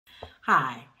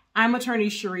Hi, I'm attorney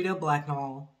Sharita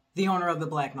Blacknall, the owner of the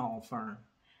Blacknall Firm,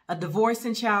 a divorce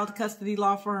and child custody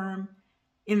law firm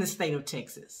in the state of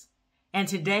Texas. And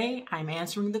today I'm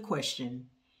answering the question,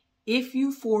 if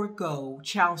you forego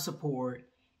child support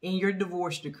in your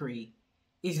divorce decree,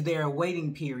 is there a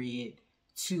waiting period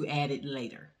to add it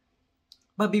later?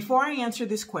 But before I answer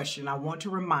this question, I want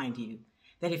to remind you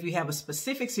that if you have a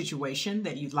specific situation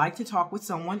that you'd like to talk with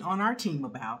someone on our team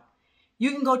about, you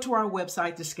can go to our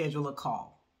website to schedule a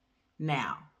call.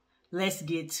 Now, let's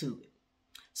get to it.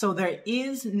 So there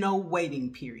is no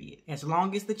waiting period as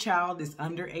long as the child is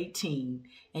under 18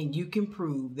 and you can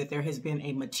prove that there has been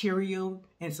a material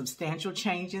and substantial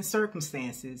change in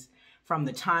circumstances from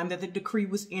the time that the decree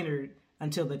was entered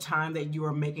until the time that you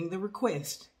are making the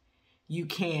request. You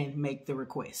can make the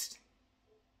request.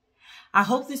 I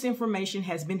hope this information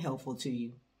has been helpful to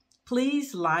you.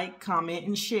 Please like, comment,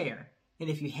 and share. And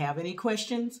if you have any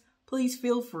questions, please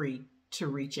feel free to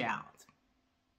reach out.